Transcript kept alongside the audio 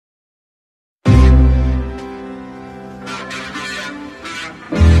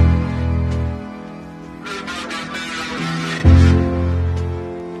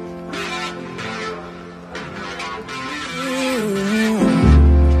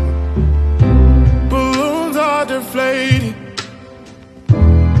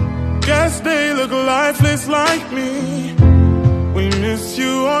lifeless like me. We miss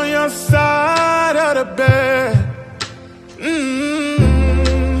you on your side of the bed.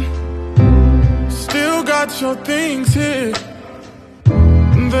 Still got your things here.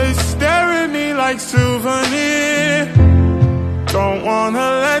 They stare at me like souvenirs. Don't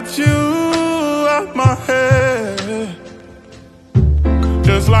wanna let you out my head.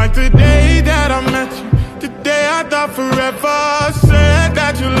 Just like the day that I met you, the day I thought forever. Said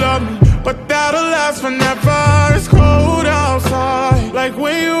that you love me, but that'll last forever. It's cold outside, like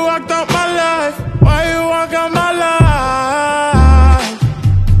when you walked out my life. Why you walk out my life?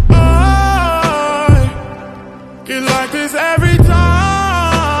 I get like this every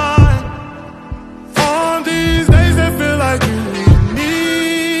time. On these days that feel like you and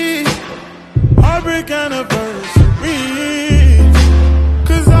me. Heartbreak anniversary.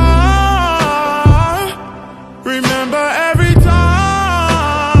 'Cause I remember every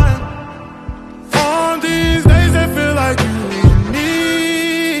time. On these days that feel like you and me.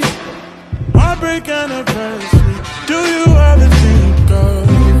 Heartbreak anniversary. Do you ever think of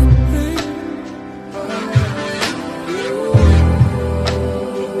me?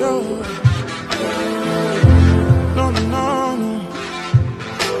 No, no, no, no.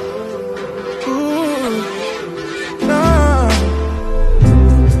 Ooh, nah.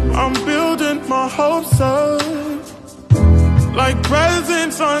 I'm building my hopes up, like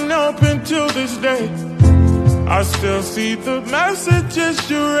presents unopened till this day. I still see the messages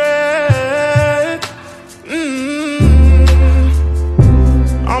you read.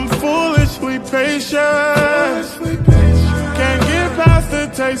 I'm foolishly patient. Can't get past the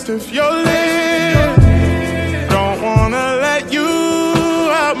taste of your lips. Don't wanna let you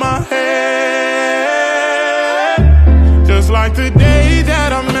out my head. Just like the day that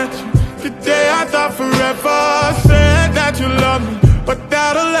I met you, the day I thought forever. Said that you love me, but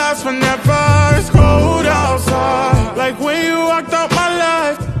that'll last forever. It's cold outside, like when you walk